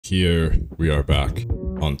Here we are back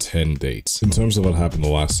on 10 dates. In terms of what happened the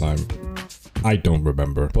last time, I don't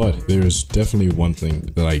remember, but there's definitely one thing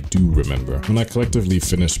that I do remember. When I collectively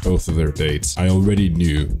finished both of their dates, I already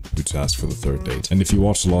knew who to ask for the third date. And if you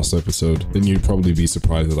watched the last episode, then you'd probably be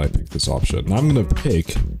surprised that I picked this option. And I'm gonna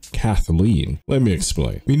pick Kathleen. Let me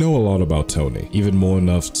explain. We know a lot about Tony, even more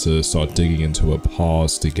enough to start digging into her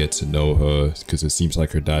past to get to know her, because it seems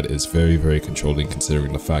like her dad is very, very controlling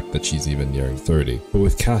considering the fact that she's even nearing 30. But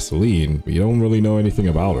with Kathleen, we don't really know anything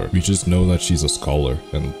about her. We just know that she's a scholar,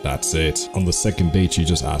 and that's it. On the second date, she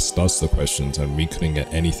just asked us the questions and we couldn't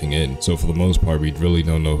get anything in. So for the most part, we really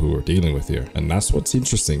don't know who we're dealing with here. And that's what's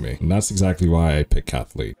interesting me. And that's exactly why I picked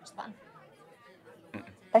Kathleen. Push the button.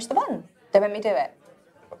 Push the button. Don't make me do it.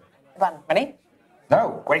 The button. Ready?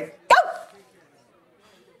 No, wait. Go!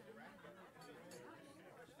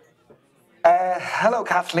 Hello,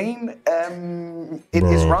 Kathleen. It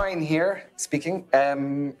is Ryan here speaking.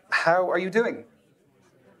 How are you doing?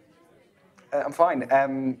 I'm fine.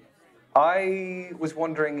 I was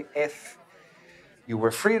wondering if you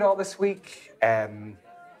were free at all this week, and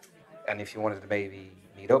if you wanted to maybe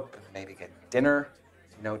meet up and maybe get dinner,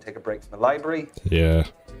 you know, take a break from the library. Yeah.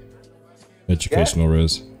 Educational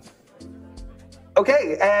res.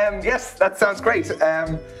 Okay, yes, that sounds great.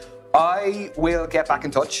 I will get back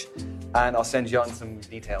in touch and I'll send you on some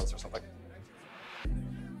details or something.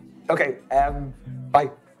 Okay,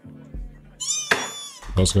 bye.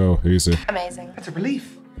 Let's go. Easy. Amazing. That's a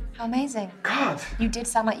relief. How amazing. God. You did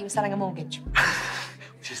sound like you were selling a mortgage.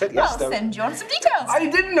 She said yes, I'll though. send you on some details. I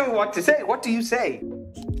didn't know what to say. What do you say?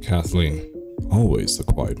 Kathleen. Always the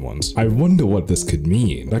quiet ones. I wonder what this could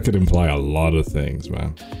mean. That could imply a lot of things,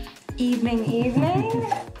 man. Evening.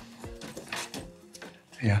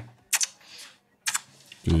 Yeah.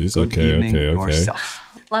 Jeez, Good okay. evening yourself.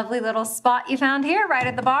 Lovely little spot you found here, right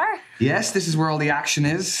at the bar. Yes, this is where all the action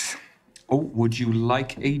is. Oh, would you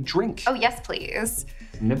like a drink? Oh, yes, please.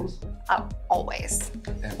 Nibbles? Oh, always.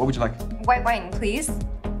 What would you like? White wine, please.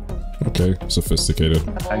 Okay, sophisticated.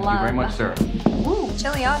 Thank you very much, sir. Ooh,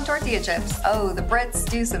 chili on tortilla chips. Oh, the Brits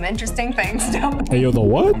do some interesting things, don't they? Hey, yo, the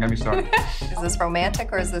what? Don't get me started. Is this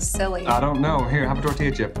romantic or is this silly? I don't know. Here, have a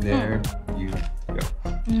tortilla chip. There you go.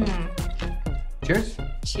 Cheers.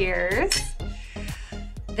 Cheers.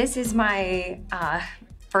 This is my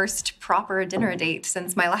first proper dinner date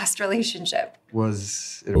since my last relationship.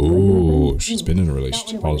 Was it a Oh, she's been in a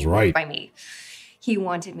relationship. I was right. By me. He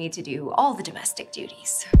wanted me to do all the domestic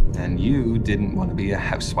duties. And you didn't want to be a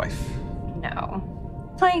housewife.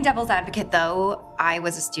 No. Playing devil's advocate, though, I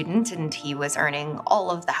was a student and he was earning all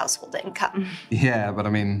of the household income. Yeah, but I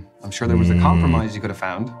mean, I'm sure there was a compromise you could have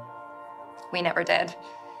found. We never did.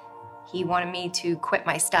 He wanted me to quit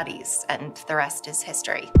my studies, and the rest is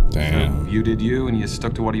history. Damn. You did you, and you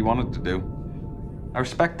stuck to what you wanted to do. I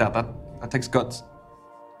respect that. That takes guts.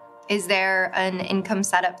 Is there an income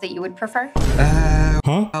setup that you would prefer?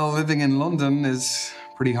 Well, living in London is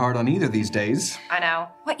pretty hard on either these days. I know.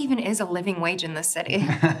 What even is a living wage in this city?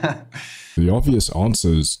 The obvious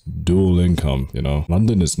answer is dual income, you know?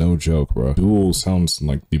 London is no joke, bro. Dual sounds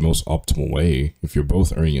like the most optimal way. If you're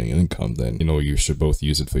both earning an income, then, you know, you should both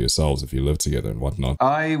use it for yourselves if you live together and whatnot.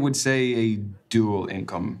 I would say a dual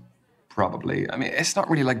income, probably. I mean, it's not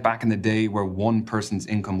really like back in the day where one person's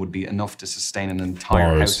income would be enough to sustain an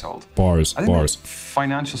entire household. I think that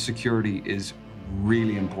financial security is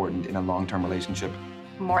really important in a long-term relationship.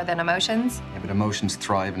 More than emotions? Yeah, but emotions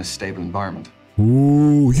thrive in a stable environment.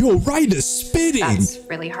 Ooh, your right is spitting. That's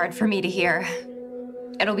really hard for me to hear.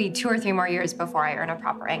 It'll be 2 or 3 more years before I earn a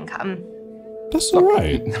proper income. That's all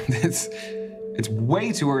right. It's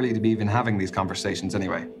way too early to be even having these conversations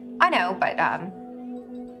anyway. I know, but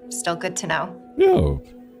still good to know. Yo,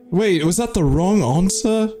 wait, was that the wrong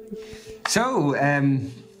answer? So,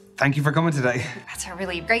 thank you for coming today. That's a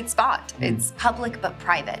really great spot. It's public but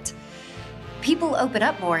private. People open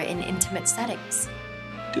up more in intimate settings.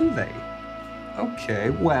 Do they? Okay,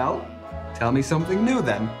 well, tell me something new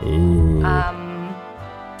then. Ooh.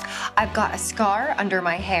 I've got a scar under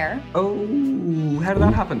my hair. Oh, how did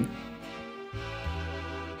that happen?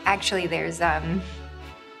 Actually, there's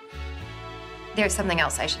something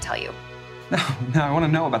else I should tell you. No, I want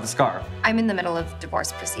to know about the scar. I'm in the middle of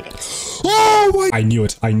divorce proceedings. Oh my! I knew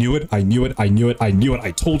it. I knew it. I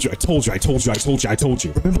told you.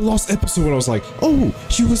 Remember last episode when I was like, oh,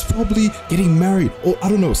 she was probably getting married. Or I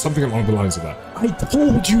don't know, something along the lines of that. I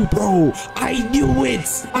told you, bro. I knew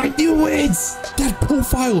it. That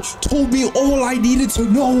profile told me all I needed to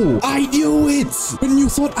know. I knew it. When you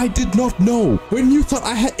thought I did not know, when you thought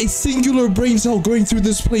I had a singular brain cell going through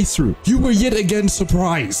this playthrough, you were yet again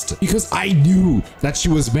surprised because I knew that she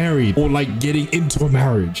was married or like getting into a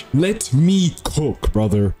marriage. Let me cook,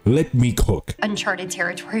 brother. Let me cook. Uncharted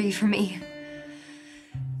territory for me.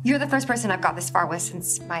 You're the first person I've got this far with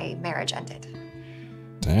since my marriage ended.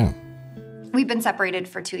 Damn. We've been separated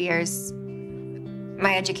for 2 years.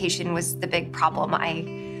 My education was the big problem. I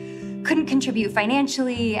couldn't contribute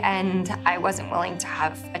financially, and I wasn't willing to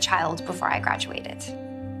have a child before I graduated.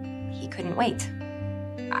 He couldn't wait.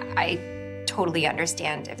 I totally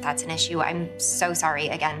understand if that's an issue. I'm so sorry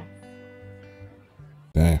again.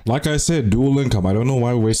 Damn. Like I said, dual income. I don't know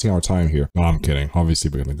why we're wasting our time here. No, I'm kidding. Obviously,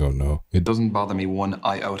 we're gonna go no. It doesn't bother me one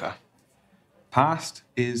iota. Past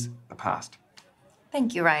is the past.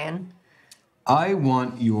 Thank you, Ryan. I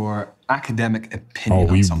want your academic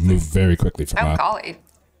opinion we on something. moved very quickly for Oh, that. golly.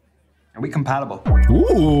 Are we compatible?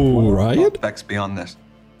 Ooh, Ryan. Prospects beyond this.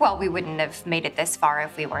 Well, we wouldn't have made it this far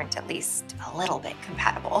if we weren't at least a little bit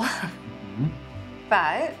compatible.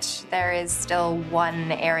 But there is still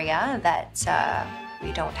one area that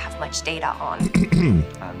we don't have much data on.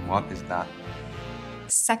 And what is that?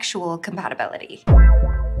 Sexual compatibility.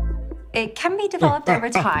 It can be developed over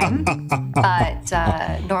time, but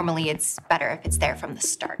normally it's better if it's there from the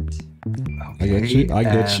start. I get you. I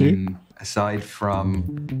get you. Aside from,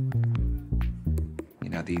 you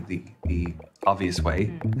know, the obvious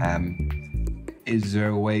way, is there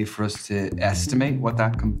a way for us to estimate what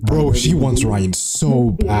that Bro, she wants Ryan so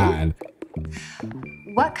bad.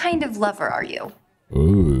 What kind of lover are you?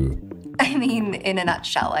 Ooh. I mean, in a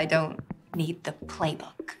nutshell, I don't need the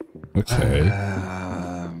playbook. Okay.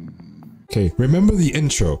 Okay, remember the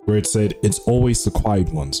intro where it said it's always the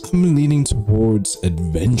quiet ones? I'm leaning towards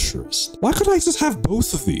adventurous. Why could I just have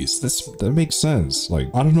both of these? That makes sense. Like,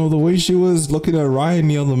 I don't know, the way she was looking at Ryan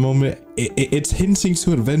the other moment, it's hinting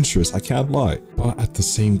to adventurous, I can't lie. But at the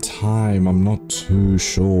same time, I'm not too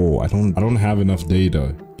sure. I don't have enough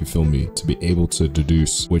data, you feel me, to be able to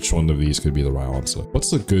deduce which one of these could be the right answer.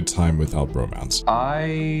 What's a good time without romance?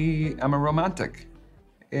 I am a romantic.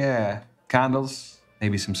 Yeah, candles.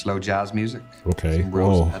 Maybe some slow jazz music. Okay. Some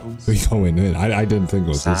rose Whoa. petals. We going in. I didn't think it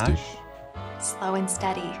was this deep. Sash. Slow and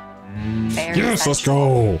steady. Very Yes, let's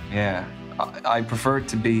sensual. go. Yeah, I prefer it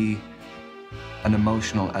to be an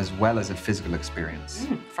emotional as well as a physical experience.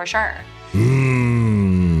 For sure.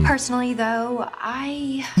 Personally, though,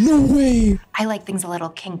 No way. I like things a little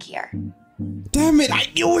kinkier. Damn it. I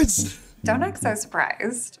knew it. Don't act so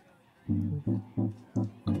surprised. I'm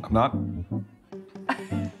not.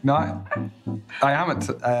 No, I am it.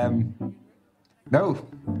 No.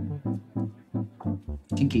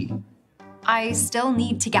 Kinky. I still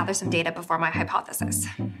need to gather some data before my hypothesis.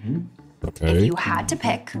 If Okay. you had to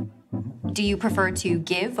pick, do you prefer to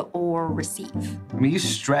give or receive? I mean, you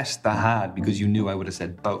stressed the had because you knew I would have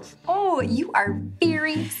said both. Oh, you are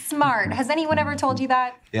very smart. Has anyone ever told you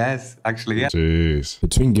that? Yes, actually, yeah. Jeez.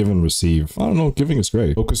 Between give and receive. I don't know. Giving is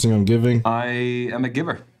great. Focusing on giving. I am a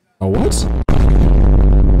giver. A what?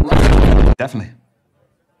 Definitely.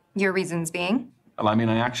 Your reasons being? Well, I mean,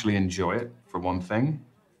 I actually enjoy it, for one thing.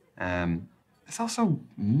 It's also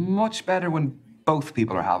much better when both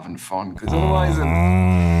people are having fun, because otherwise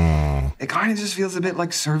it kind of just feels a bit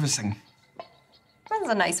like servicing. That's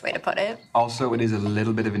a nice way to put it. Also, it is a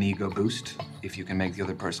little bit of an ego boost if you can make the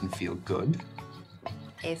other person feel good.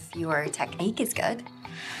 If your technique is good.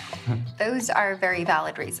 Those are very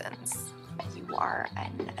valid reasons. You are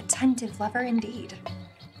an attentive lover indeed.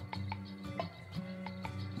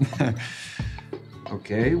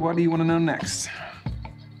 Okay, what do you want to know next?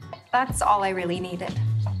 That's all I really needed.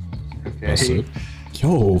 Okay. That's it.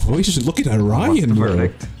 Yo, boy, she's looking at What's Ryan, the bro.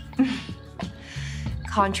 verdict?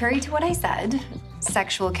 Contrary to what I said,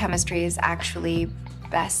 sexual chemistry is actually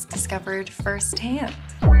best discovered firsthand.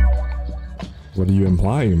 What are you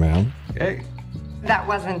implying, man? Okay. That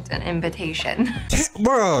wasn't an invitation,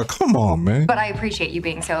 Bro, come on, man. but I appreciate you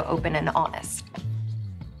being so open and honest.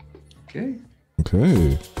 Okay.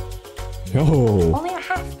 Okay. Yo. Only a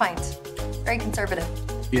half pint. Very conservative.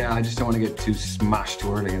 Yeah, I just don't want to get too smashed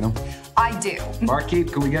too early, you know? I do.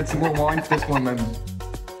 Barkeep, can we get some more wine for this one, then?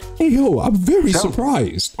 Hey, yo, I'm very So-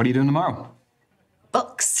 surprised. What are you doing tomorrow?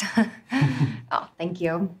 Books. Oh, thank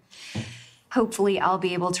you. Hopefully I'll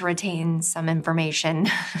be able to retain some information.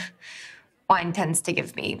 Wine tends to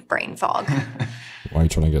give me brain fog. Why are you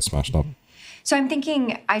trying to get smashed up? So I'm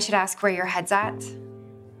thinking I should ask where your head's at.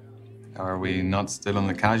 Are we not still on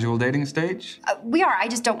the casual dating stage? We are. I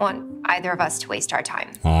just don't want either of us to waste our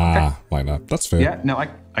time. Ah, like that. That's fair. Yeah, no,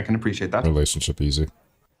 I can appreciate that. Relationship easy.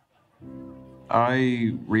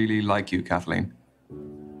 I really like you, Kathleen.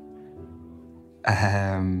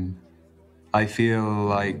 I feel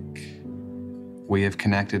like we have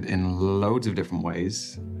connected in loads of different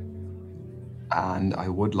ways, and I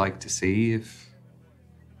would like to see if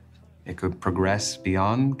it could progress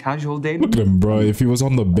beyond casual dating. Look at him, bro. If he was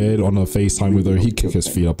on the bed on a FaceTime with her, he'd kick his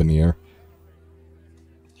feet up in the air.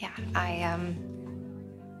 Yeah,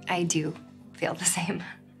 I do feel the same.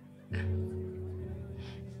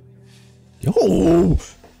 Yo!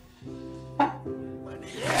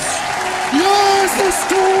 Yes, let's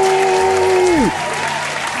go!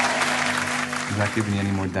 Is that giving you any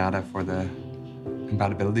more data for the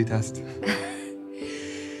compatibility test?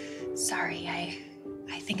 Sorry,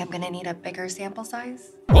 I think I'm gonna need a bigger sample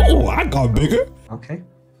size. Oh, I got bigger. Okay.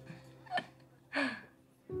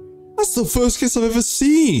 That's the first kiss I've ever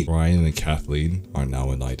seen. Ryan and Kathleen are now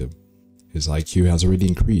an item. His IQ has already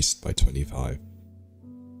increased by 25.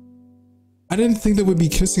 I didn't think they would be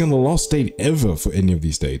kissing on the last date ever for any of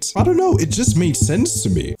these dates. I don't know, it just made sense to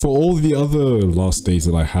me. For all the other last dates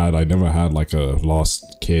that I had, I never had like a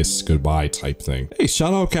last kiss goodbye type thing. Hey,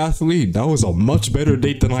 shout out Kathleen. That was a much better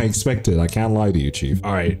date than I expected. I can't lie to you, Chief.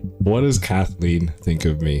 All right, what does Kathleen think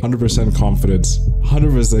of me? 100% confidence,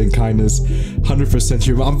 100% kindness, 100%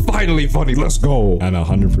 humor. I'm finally funny, let's go. And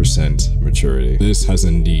 100% maturity. This has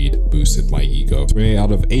indeed boosted my ego. 28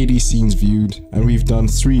 out of 80 scenes viewed, and we've done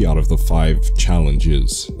 3 out of the 5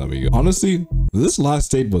 challenges. There we go. Honestly, this last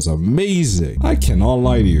date was amazing. I cannot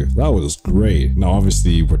lie to you. That was great. Now,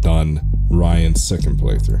 obviously, we're done Ryan's second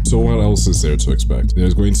playthrough. So what else is there to expect?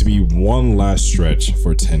 There's going to be one last stretch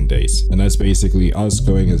for 10 days. And that's basically us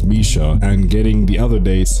going as Misha and getting the other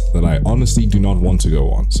dates that I honestly do not want to go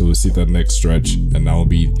on. So we'll see that next stretch, and that will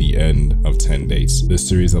be the end of 10 dates. This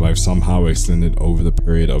series that I've somehow extended over the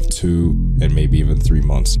period of 2 and maybe even 3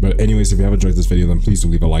 months. But anyways, if you have enjoyed this video, then please do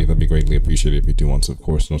leave a like. That'd be greatly appreciated. If you do want to, of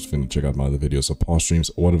course, not forget to check out my other videos or pause streams,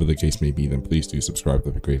 or whatever the case may be, then please do subscribe.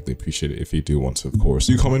 That'd be greatly appreciated. If you do want to, of course,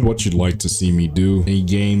 do comment what you'd like to see me do, any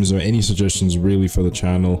games or any suggestions really for the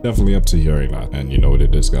channel. Definitely up to hearing that, and you know what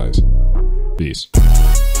it is, guys. Peace.